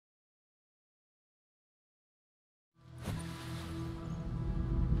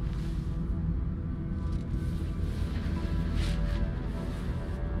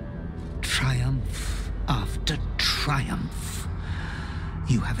triumph.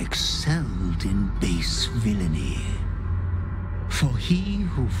 You have excelled in base villainy. For he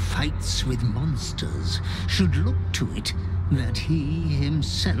who fights with monsters should look to it that he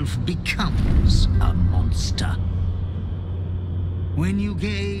himself becomes a monster. When you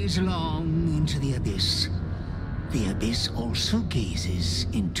gaze long into the abyss also gazes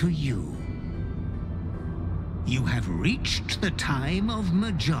into you. You have reached the time of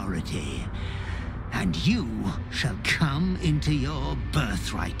majority, and you shall come into your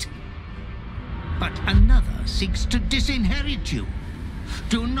birthright. But another seeks to disinherit you.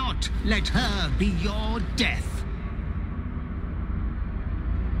 Do not let her be your death.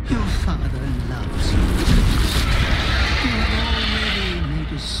 Your father loves you. You have already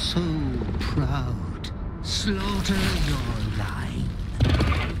made us so proud. Slaughter your line.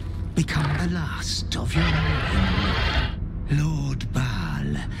 Become the last of your line. Lord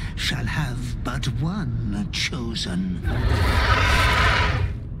Baal shall have but one chosen.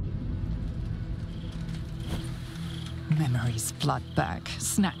 Memories flood back,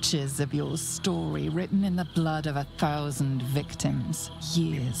 snatches of your story written in the blood of 1,000 victims.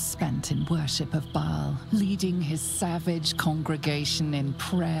 Years spent in worship of Baal, leading his savage congregation in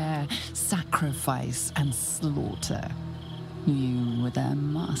prayer, sacrifice, and slaughter. You were their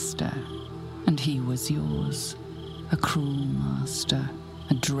master, and he was yours. A cruel master,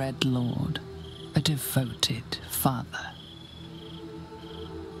 a dread lord, a devoted father.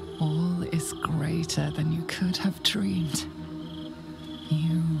 All is greater than you could have dreamed.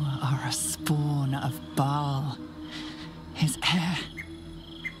 You are a spawn of Baal, his heir,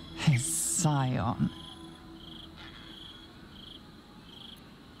 his scion.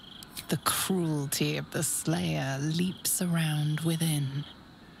 The cruelty of the Slayer leaps around within.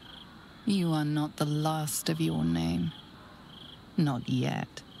 You are not the last of your name. Not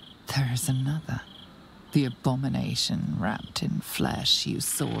yet. There is another. The abomination wrapped in flesh you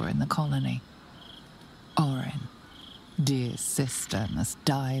saw in the colony. Orin, dear sister, must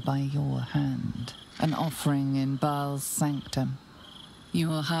die by your hand, an offering in Baal's sanctum.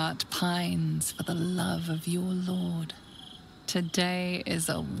 Your heart pines for the love of your lord. Today is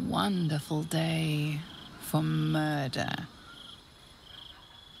a wonderful day for murder.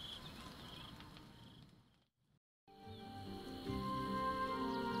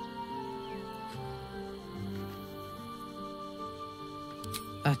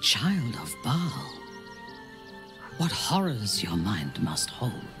 A child of Baal. What horrors your mind must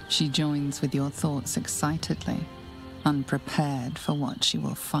hold. She joins with your thoughts excitedly, unprepared for what she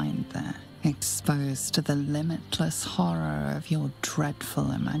will find there, exposed to the limitless horror of your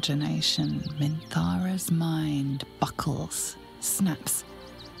dreadful imagination. Minthara's mind buckles, snaps,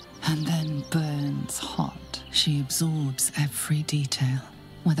 and then burns hot. She absorbs every detail,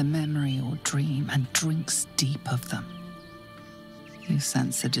 whether memory or dream, and drinks deep of them. You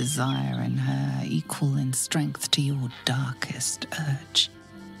sense a desire in her equal in strength to your darkest urge.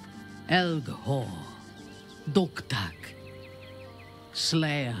 Elgahor, Doktak,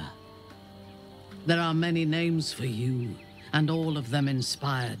 Slayer. There are many names for you, and all of them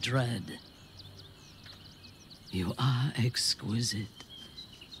inspire dread. You are exquisite.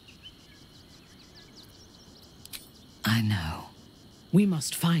 I know. We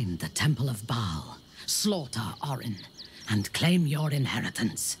must find the Temple of Baal, slaughter Orin, and claim your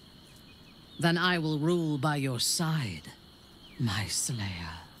inheritance. Then I will rule by your side, my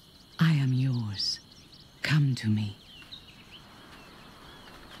Slayer. I am yours. Come to me.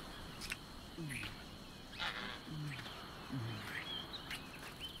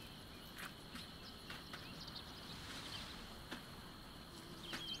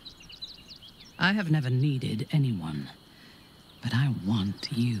 I have never needed anyone, but I want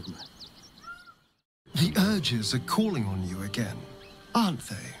you. The urges are calling on you again, aren't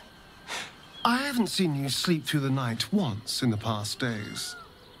they? I haven't seen you sleep through the night once in the past days.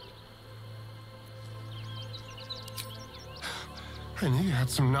 I knew you had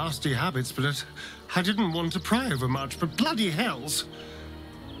some nasty habits, but I didn't want to pry over much, but bloody hells!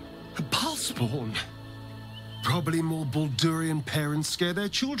 A Baalspawn! Probably more Baldurian parents scare their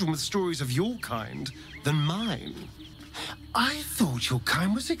children with stories of your kind than mine. I thought your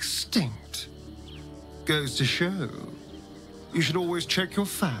kind was extinct. Goes to show, you should always check your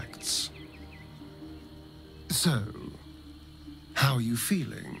facts. So, how are you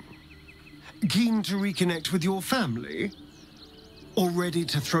feeling? Keen to reconnect with your family? Or ready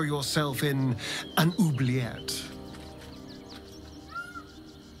to throw yourself in an oubliette?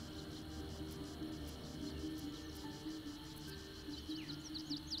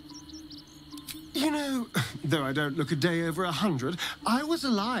 You know, though I don't look a day over 100, I was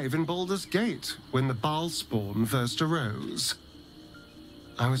alive in Baldur's Gate when the Baal spawn first arose.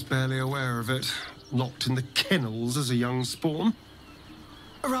 I was barely aware of it, locked in the kennels as a young spawn.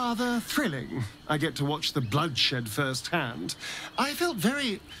 Rather thrilling. I get to watch the bloodshed firsthand. I felt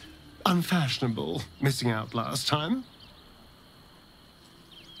very unfashionable missing out last time.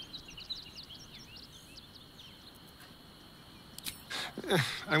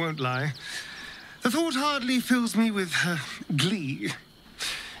 I won't lie. The thought hardly fills me with glee.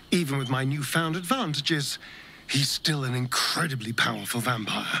 Even with my newfound advantages, he's still an incredibly powerful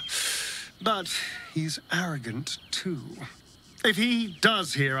vampire. But he's arrogant, too. If he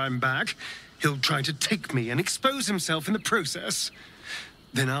does hear I'm back, he'll try to take me and expose himself in the process.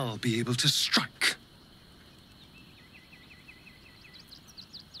 Then I'll be able to strike.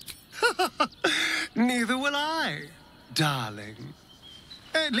 Neither will I, darling.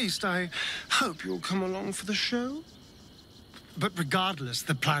 At least I hope you'll come along for the show. But regardless,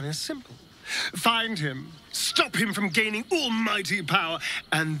 the plan is simple. Find him, stop him from gaining almighty power,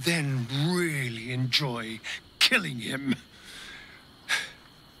 and then really enjoy killing him.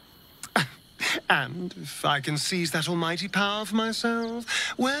 And if I can seize that almighty power for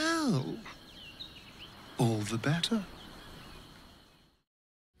myself, well, all the better.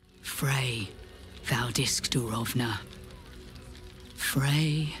 Frey, Valdisk Durovna.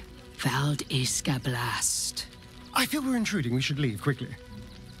 Frey, Valdiskablast. I feel we're intruding. We should leave quickly.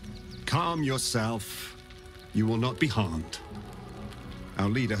 Calm yourself. You will not be harmed. Our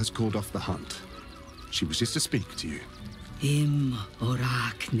leader has called off the hunt. She wishes to speak to you. Im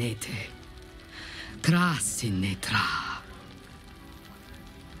oraknete. Krasinnetra.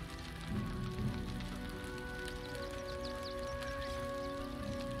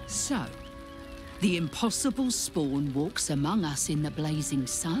 So, the impossible spawn walks among us in the blazing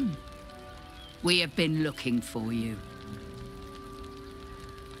sun. We have been looking for you.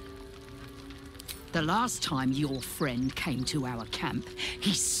 The last time your friend came to our camp,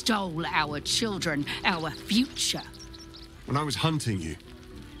 he stole our children, our future. When I was hunting you,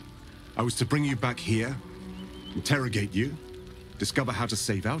 I was to bring you back here, interrogate you, discover how to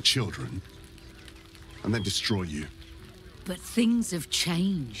save our children, and then destroy you. But things have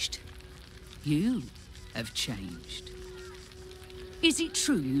changed. You have changed. Is it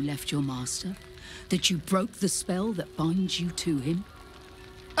true you left your master? That you broke the spell that binds you to him?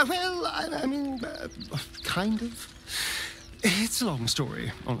 Well, I mean, kind of. It's a long story,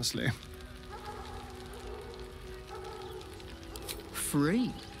 honestly.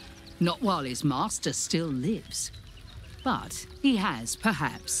 Free. Not while his master still lives. But he has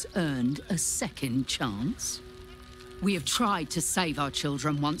perhaps earned a second chance. We have tried to save our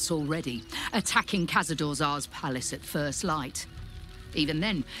children once already, attacking Khazad-dûr'Zar's palace at first light. Even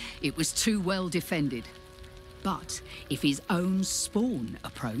then, it was too well defended. But if his own spawn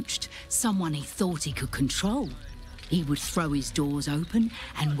approached, someone he thought he could control, he would throw his doors open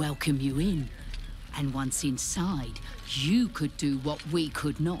and welcome you in. And once inside, you could do what we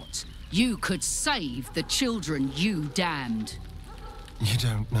could not. You could save the children you damned. You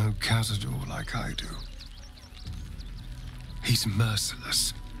don't know Khazad-dûr like I do. He's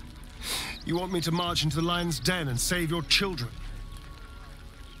merciless. You want me to march into the lion's den and save your children?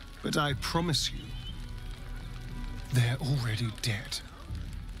 But I promise you, they're already dead.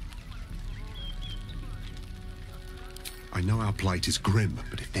 I know our plight is grim,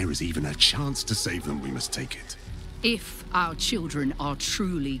 but if there is even a chance to save them, we must take it. If our children are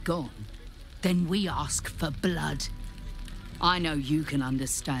truly gone, then we ask for blood. I know you can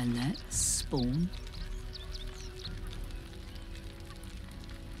understand that, Spawn.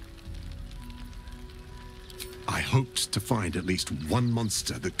 I hoped to find at least one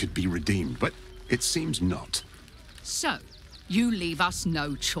monster that could be redeemed, but it seems not. So, you leave us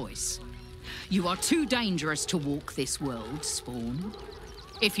no choice. You are too dangerous to walk this world, Spawn.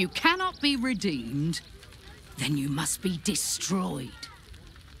 If you cannot be redeemed, then you must be destroyed.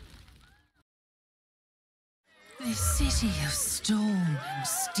 This city of stone and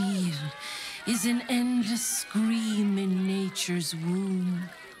steel is an endless scream in nature's womb.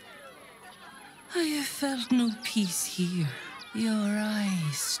 I have felt no peace here. Your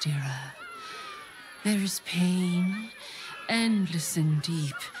eyes, Stira. There is pain, endless and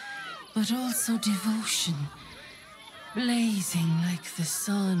deep, but also devotion, blazing like the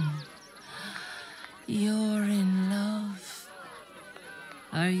sun. You're in love,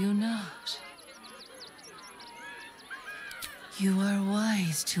 are you not? You are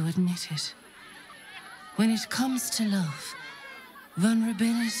wise to admit it. When it comes to love,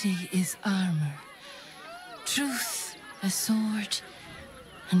 vulnerability is armor, truth a sword,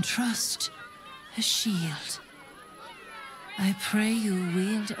 and trust a shield. I pray you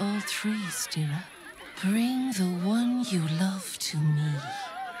wield all three, Stira. Bring the one you love to me.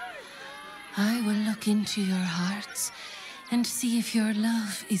 I will look into your hearts and see if your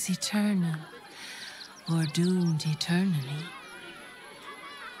love is eternal or doomed eternally.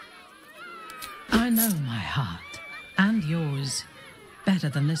 I know my heart, and yours, better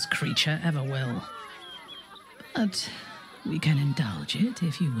than this creature ever will. But we can indulge it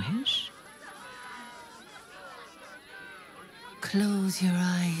if you wish. Close your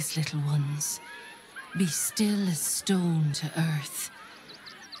eyes, little ones. Be still as stone to earth.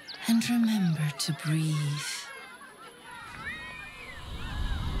 And remember to breathe.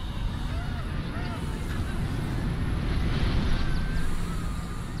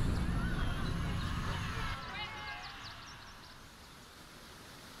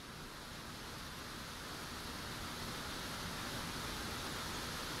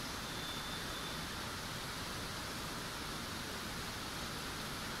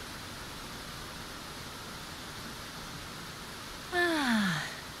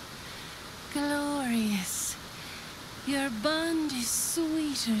 Glorious. Your bond is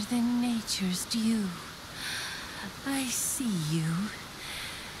sweeter than nature's dew. I see you,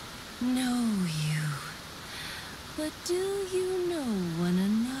 know you, but do you know one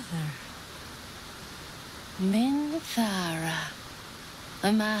another? Minthara.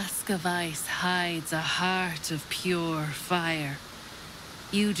 A mask of ice hides a heart of pure fire.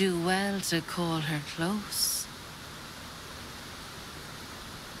 You do well to call her close.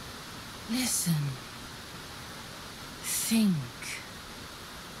 Listen. Think.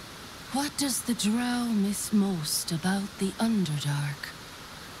 What does the drow miss most about the Underdark?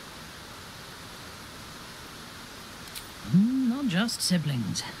 Not just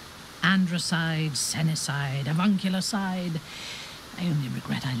siblings. Androcide, senicide, avuncularcide. I only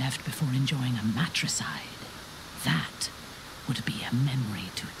regret I left before enjoying a matricide. That would be a memory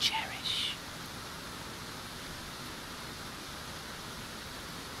to cherish.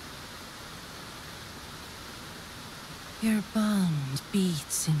 Your bond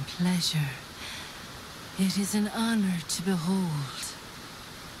beats in pleasure. It is an honor to behold.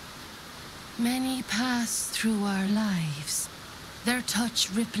 Many pass through our lives, their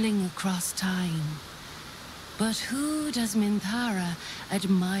touch rippling across time. But who does Minthara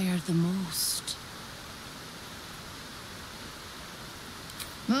admire the most?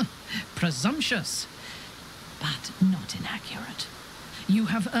 Presumptuous, but not inaccurate. You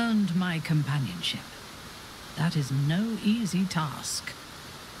have earned my companionship. That is no easy task.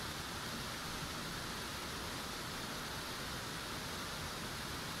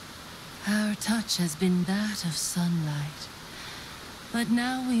 Our touch has been that of sunlight. But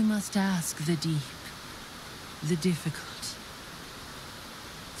now we must ask the deep, the difficult.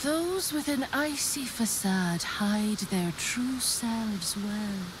 Those with an icy facade hide their true selves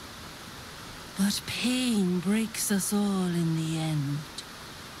well. But pain breaks us all in the end.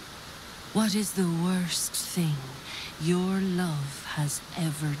 What is the worst thing your love has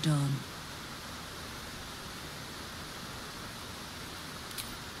ever done?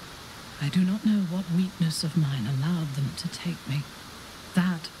 I do not know what weakness of mine allowed them to take me.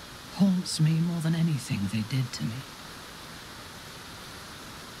 That haunts me more than anything they did to me.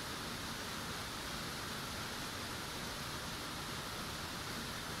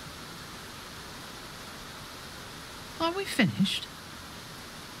 Are we finished?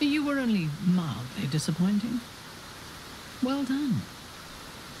 You were only mildly disappointing. Well done.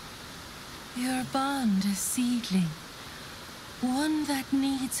 Your bond a seedling. One that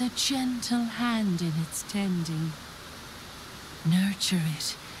needs a gentle hand in its tending. Nurture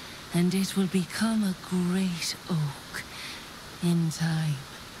it, and it will become a great oak in time.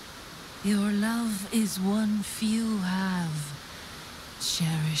 Your love is one few have.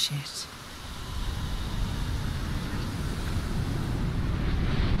 Cherish it.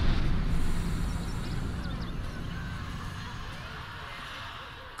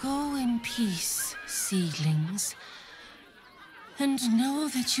 Go in peace, seedlings, and know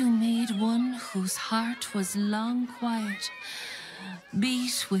that you made one whose heart was long quiet,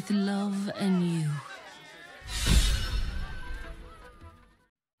 beat with love anew.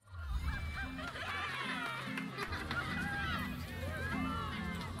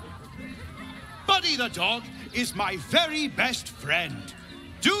 Buddy the dog is my very best friend.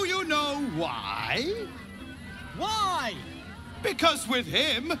 Do you know why? Why? Because with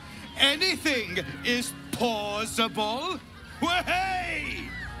him, anything is possible.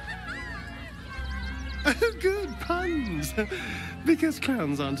 Way! Good puns. Because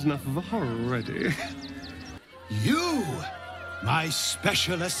clowns aren't enough of a horror already. You, my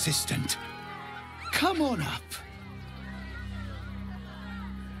special assistant. Come on up.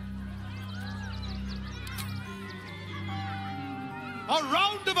 a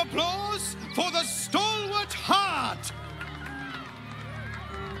round of applause for the stalwart heart!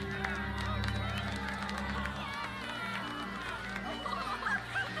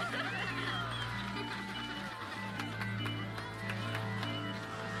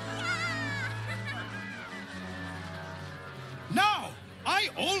 Now, I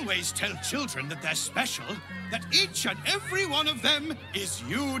always tell children that they're special, that each and every one of them is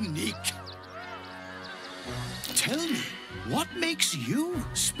unique. Tell me, what makes you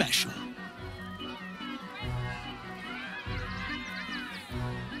special?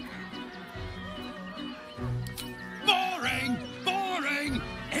 Boring! Boring!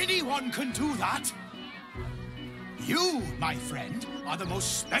 Anyone can do that. You, my friend, are the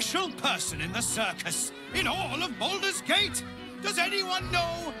most special person in the circus, in all of Baldur's Gate. Does anyone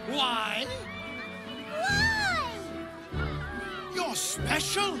know why? Why? You're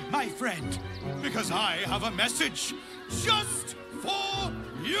special, my friend, because I have a message just for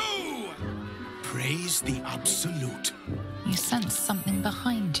you. Praise the Absolute. You sense something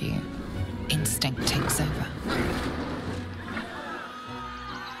behind you. Instinct takes over.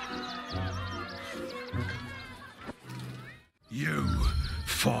 You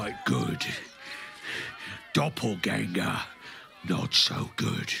fight good. Doppelganger, not so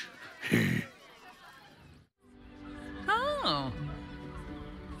good. Oh.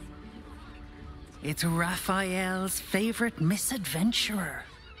 It's Raphael's favorite misadventurer.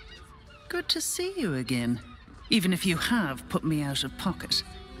 Good to see you again, even if you have put me out of pocket.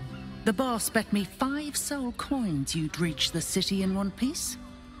 The boss bet me 5 soul coins you'd reach the city in one piece.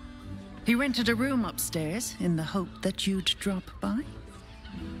 He rented a room upstairs in the hope that you'd drop by.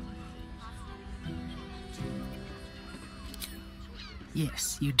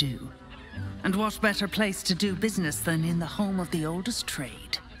 Yes, you do. And what better place to do business than in the home of the oldest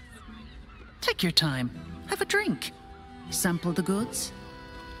trade? Take your time. Have a drink. Sample the goods.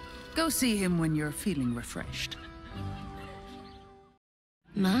 Go see him when you're feeling refreshed.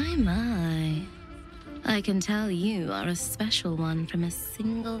 My. I can tell you are a special one from a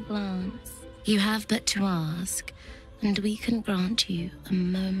single glance. You have but to ask, and we can grant you a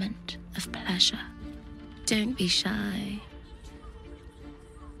moment of pleasure. Don't be shy.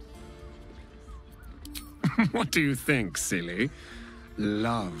 What do you think, silly?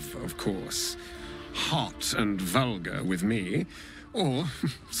 Love, of course. Hot and vulgar with me, or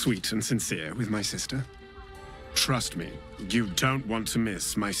sweet and sincere with my sister. Trust me, you don't want to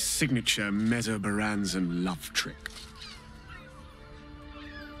miss my signature Mesobaranzan love trick.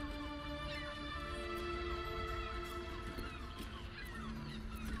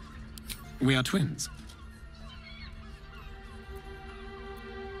 We are twins.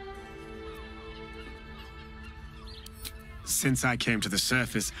 Since I came to the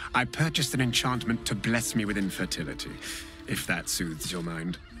surface, I purchased an enchantment to bless me with infertility, if that soothes your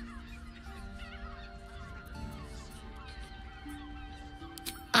mind.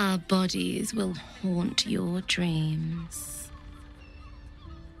 Our bodies will haunt your dreams.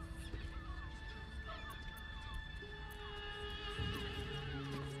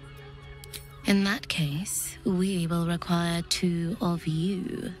 In that case, we will require 2 of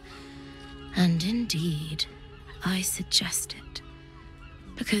you. And indeed, I suggest it,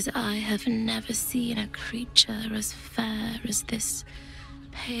 because I have never seen a creature as fair as this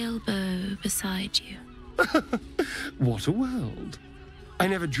pale bow beside you. What a world. I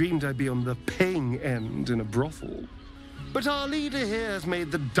never dreamed I'd be on the paying end in a brothel. But our leader here has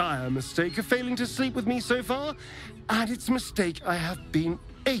made the dire mistake of failing to sleep with me so far, and it's a mistake I have been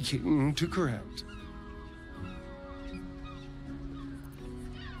aching to correct.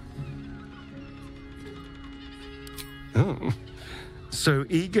 Oh, so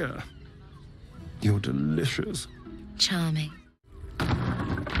eager. You're delicious. Charming.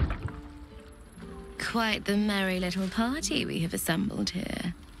 Quite the merry little party we have assembled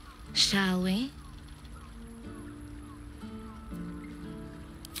here. Shall we?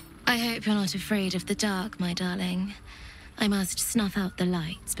 I hope you're not afraid of the dark, my darling. I must snuff out the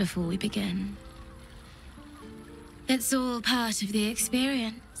lights before we begin. It's all part of the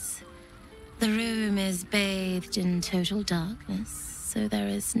experience. The room is bathed in total darkness, so there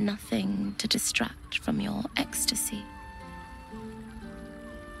is nothing to distract from your ecstasy.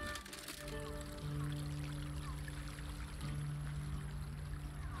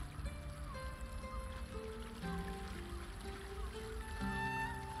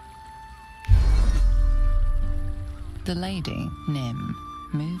 The lady, Nim,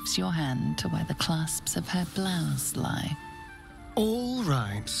 moves your hand to where the clasps of her blouse lie. All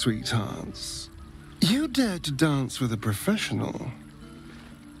right, sweethearts. You dare to dance with a professional.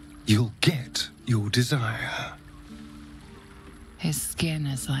 You'll get your desire. His skin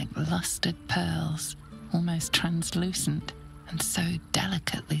is like lustered pearls, almost translucent, and so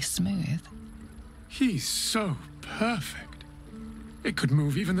delicately smooth. He's so perfect. It could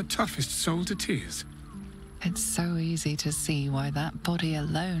move even the toughest soul to tears. It's so easy to see why that body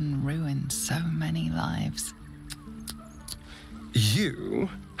alone ruined so many lives. You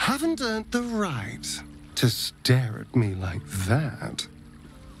haven't earned the right to stare at me like that.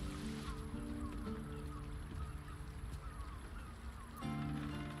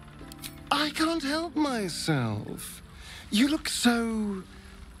 I can't help myself. You look so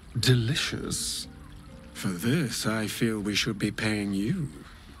delicious. For this, I feel we should be paying you.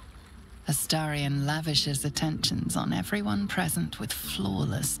 Astarion lavishes attentions on everyone present with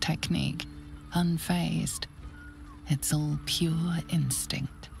flawless technique, unfazed. It's all pure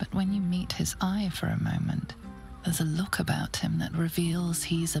instinct, but when you meet his eye for a moment, there's a look about him that reveals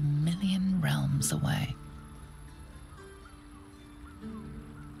he's a million realms away.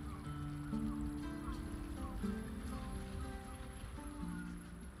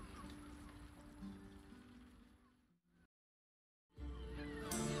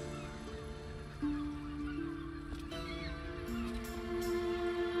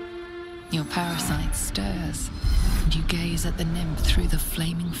 Your parasite stirs, and you gaze at the nymph through the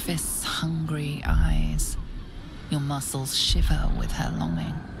flaming fist's hungry eyes. Your muscles shiver with her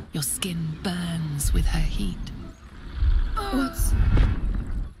longing. Your skin burns with her heat.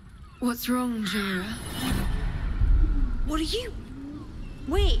 What's wrong, Jura? What are you?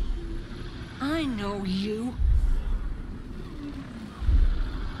 Wait, I know you.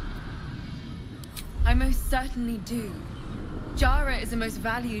 I most certainly do. Jara is the most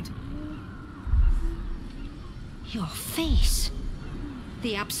valued. Your face.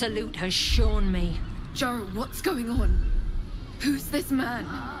 The Absolute has shown me. Jara, what's going on? Who's this man?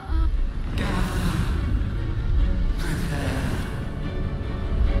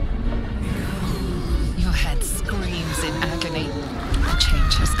 Your head screams in agony. The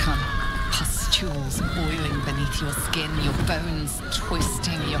change has come. Pustules boiling beneath your skin, your bones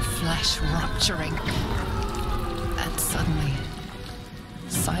twisting, your flesh rupturing. And suddenly,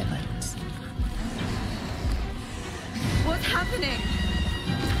 silence. What's happening?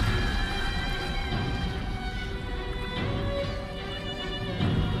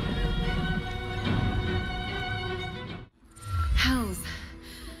 Hells.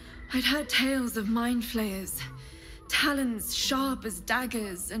 I'd heard tales of mind flayers. Talons sharp as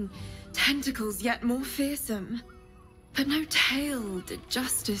daggers and tentacles yet more fearsome. But no tale did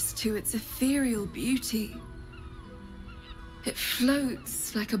justice to its ethereal beauty. It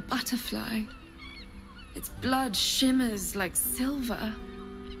floats like a butterfly. Its blood shimmers like silver.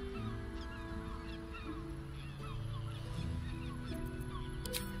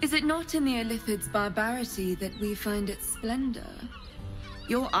 Is it not in the Illithid's barbarity that we find its splendor?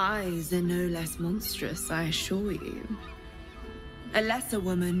 Your eyes are no less monstrous, I assure you. A lesser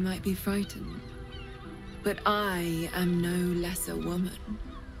woman might be frightened, but I am no lesser woman.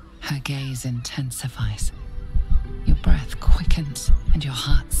 Her gaze intensifies. Your breath quickens and your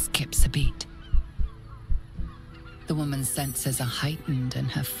heart skips a beat. The woman's senses are heightened and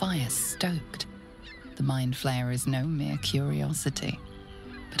her fire stoked. The mind flayer is no mere curiosity,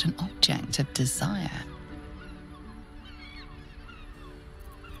 but an object of desire.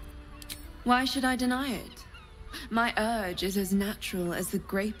 Why should I deny it? My urge is as natural as the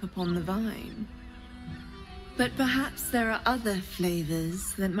grape upon the vine. But perhaps there are other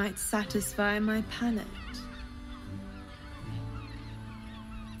flavors that might satisfy my palate.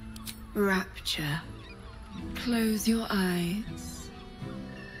 Rapture. Close your eyes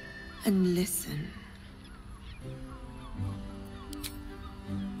and listen.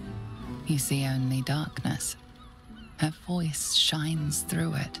 You see only darkness. Her voice shines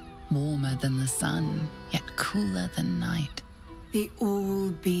through it, warmer than the sun, yet cooler than night. The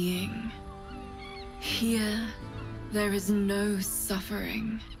all-being. Here, there is no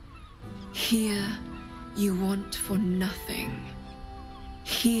suffering. Here, you want for nothing.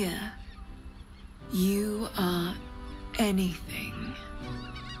 Here, you are anything.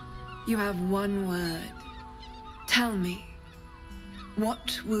 You have one word. Tell me,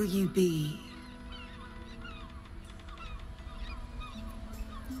 what will you be?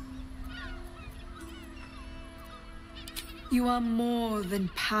 You are more than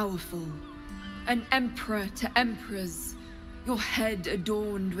powerful. An emperor to emperors. Your head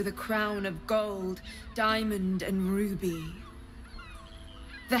adorned with a crown of gold, diamond, and ruby.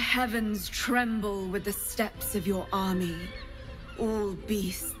 The heavens tremble with the steps of your army. All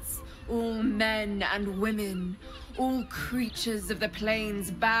beasts, all men and women, all creatures of the plains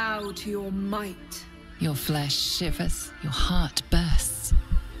bow to your might. Your flesh shivers, your heart bursts.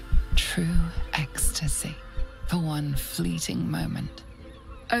 True ecstasy for one fleeting moment.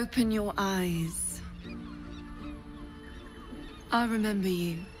 Open your eyes. I'll remember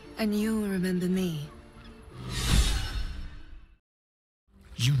you, and you'll remember me.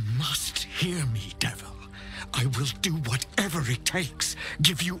 You must hear me, devil. I will do whatever it takes,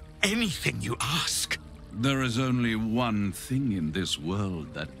 give you anything you ask. There is only one thing in this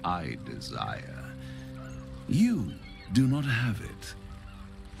world that I desire. You do not have it,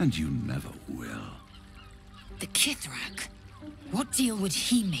 and you never will. The Kithrak? What deal would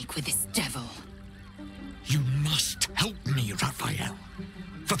he make with this devil? You must help me, Raphael,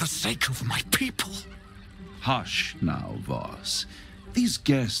 for the sake of my people. Hush now, Voss. These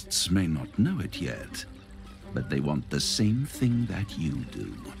guests may not know it yet, but they want the same thing that you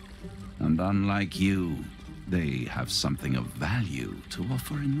do. And unlike you, they have something of value to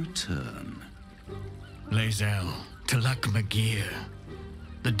offer in return. Lae'zel, Talak Magir.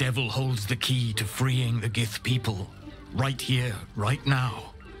 The devil holds the key to freeing the Gith people. Right here, right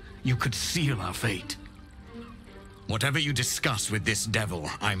now. You could seal our fate. Whatever you discuss with this devil,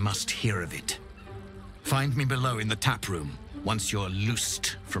 I must hear of it. Find me below in the tap room, once you're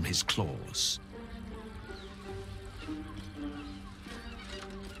loosed from his claws.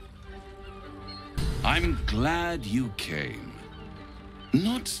 I'm glad you came.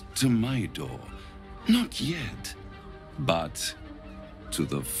 Not to my door, not yet, but to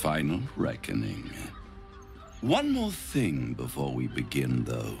the final reckoning. One more thing before we begin,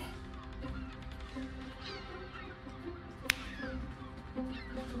 though.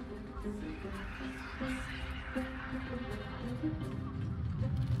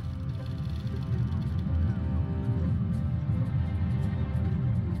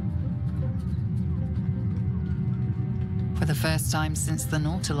 For the first time since the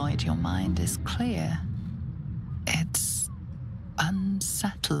Nautiloid, your mind is clear. It's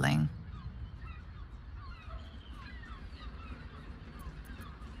unsettling.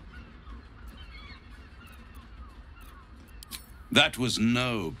 That was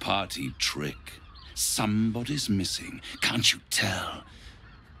no party trick. Somebody's missing, can't you tell?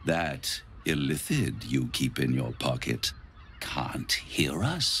 That illithid you keep in your pocket can't hear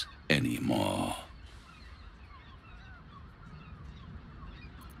us anymore.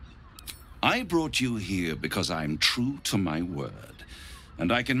 I brought you here because I'm true to my word,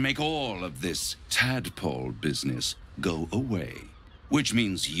 and I can make all of this tadpole business go away, which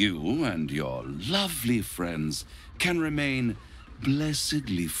means you and your lovely friends can remain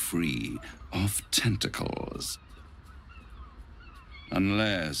blessedly free of tentacles.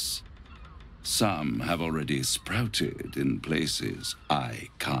 Unless some have already sprouted in places I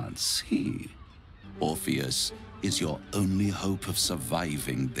can't see. Orpheus is your only hope of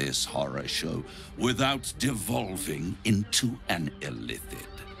surviving this horror show without devolving into an illithid.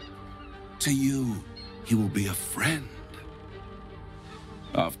 To you, he will be a friend.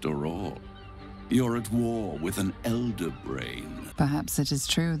 After all, you're at war with an elder brain. Perhaps it is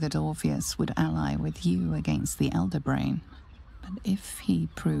true that Orpheus would ally with you against the Elder Brain. But if he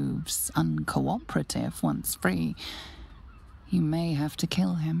proves uncooperative once free, you may have to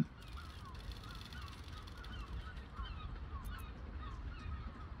kill him.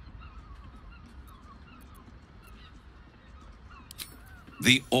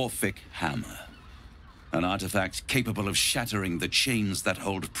 The Orphic Hammer. An artifact capable of shattering the chains that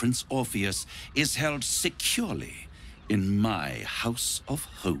hold Prince Orpheus is held securely in my House of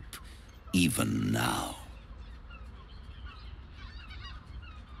Hope, even now.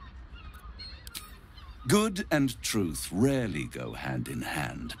 Good and truth rarely go hand in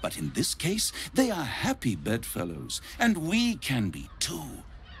hand, but in this case, they are happy bedfellows, and we can be too.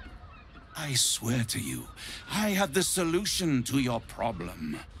 I swear to you, I have the solution to your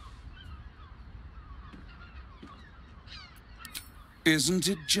problem. Isn't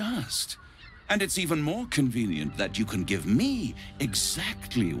it just? And it's even more convenient that you can give me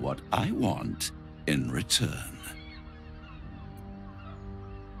exactly what I want in return.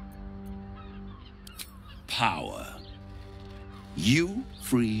 Power. You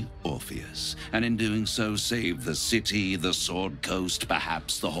free Orpheus, and in doing so save the city, the Sword Coast,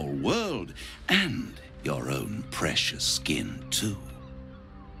 perhaps the whole world, and your own precious skin too.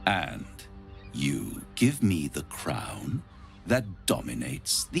 And you give me the crown that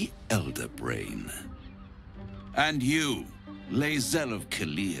dominates the Elder Brain. And you, Lae'zel of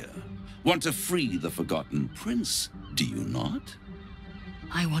Kalir, want to free the Forgotten Prince, do you not?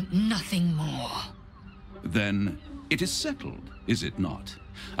 I want nothing more. Then it is settled, is it not?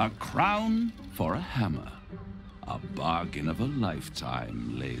 A crown for a hammer. A bargain of a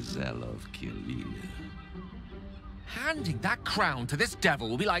lifetime, Lae'zel of Kalir. Handing that crown to this devil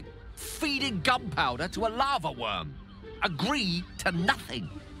will be like feeding gunpowder to a lava worm. Agree to nothing.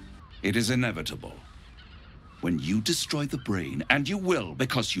 It is inevitable. When you destroy the brain, and you will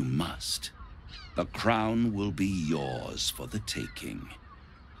because you must, the crown will be yours for the taking.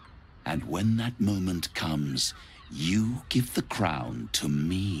 And when that moment comes, you give the crown to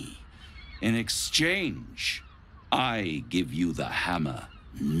me. In exchange, I give you the hammer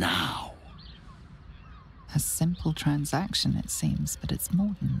now. A simple transaction, it seems, but it's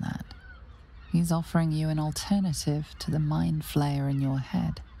more than that. He's offering you an alternative to the mind flayer in your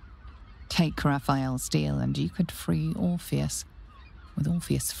head. Take Raphael's deal and you could free Orpheus. With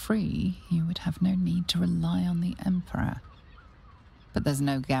Orpheus free, you would have no need to rely on the Emperor. But there's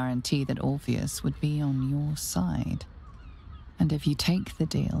no guarantee that Orpheus would be on your side. And if you take the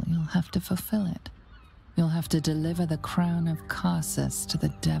deal, you'll have to fulfill it. You'll have to deliver the crown of Hexxus to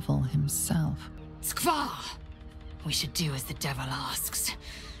the devil himself. Skvar! We should do as the devil asks.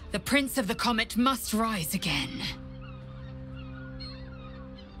 The Prince of the Comet must rise again.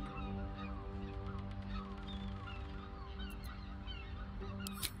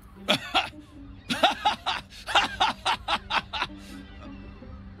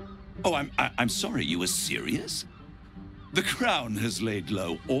 Oh, I'm sorry, you were serious? The crown has laid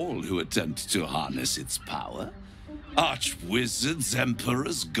low all who attempt to harness its power. Archwizards,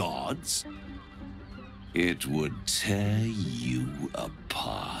 emperors, gods. It would tear you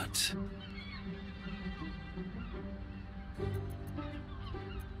apart.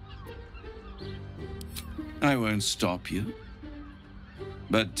 I won't stop you.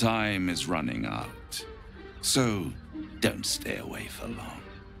 But time is running out. So don't stay away for long.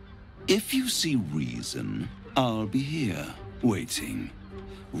 If you see reason, I'll be here, waiting.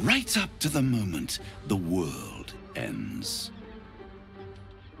 Right up to the moment the world ends.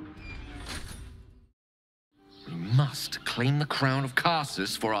 We must claim the crown of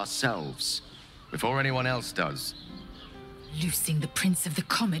Hexxus for ourselves, before anyone else does. Loosing the Prince of the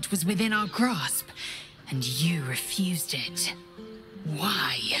Comet was within our grasp, and you refused it.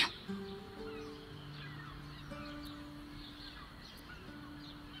 Why?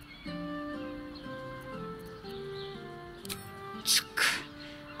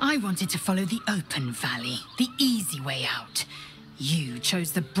 I wanted to follow the open valley, the easy way out. You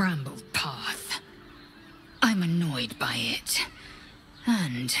chose the brambled path. I'm annoyed by it,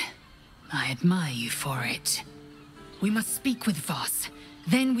 and I admire you for it. We must speak with Voss,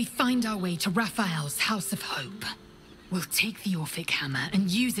 then we find our way to Raphael's House of Hope. We'll take the Orphic Hammer and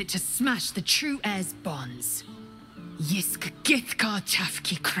use it to smash the true heir's bonds. Yisk Githkar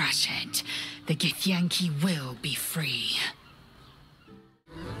Tafki Crashed. The Githyanki will be free.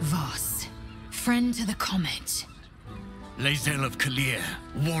 Voss, friend to the Comet. Lae'zel of Kalir,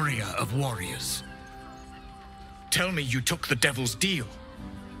 warrior of warriors. Tell me you took the devil's deal.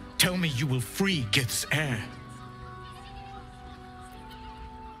 Tell me you will free Gith's heir.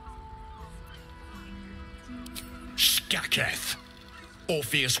 Skaketh.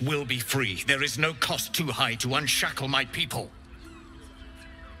 Orpheus will be free. There is no cost too high to unshackle my people.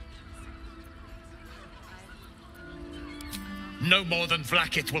 No more than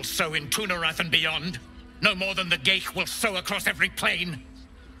Vlaakith will sow in Tunarath and beyond. No more than the Geich will sow across every plain.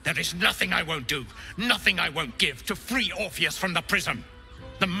 There is nothing I won't do, nothing I won't give to free Orpheus from the prism.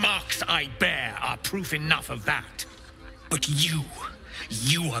 The marks I bear are proof enough of that. But you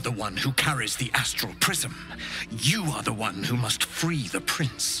are the one who carries the astral prism. You are the one who must free the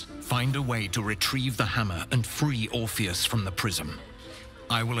prince. Find a way to retrieve the hammer and free Orpheus from the prism.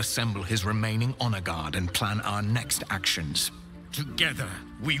 I will assemble his remaining honor guard and plan our next actions. Together,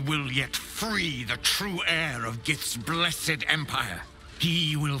 we will yet free the true heir of Gith's blessed empire.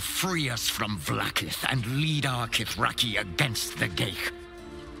 He will free us from Vlaakith and lead our Kithraki against the Geich.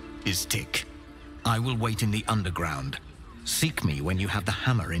 Istik, I will wait in the underground. Seek me when you have the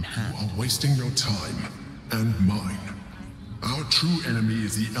hammer in hand. You are wasting your time, and mine. Our true enemy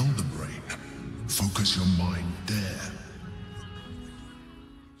is the Elder Brain. Focus your mind there.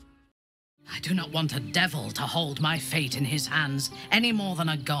 I do not want a devil to hold my fate in his hands any more than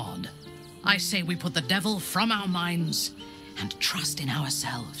a god. I say we put the devil from our minds and trust in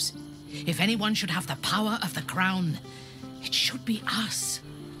ourselves. If anyone should have the power of the crown, it should be us.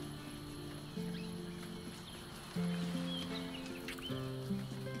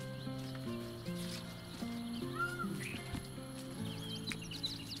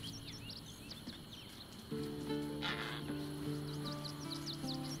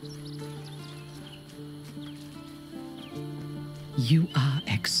 You are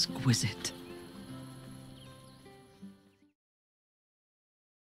exquisite.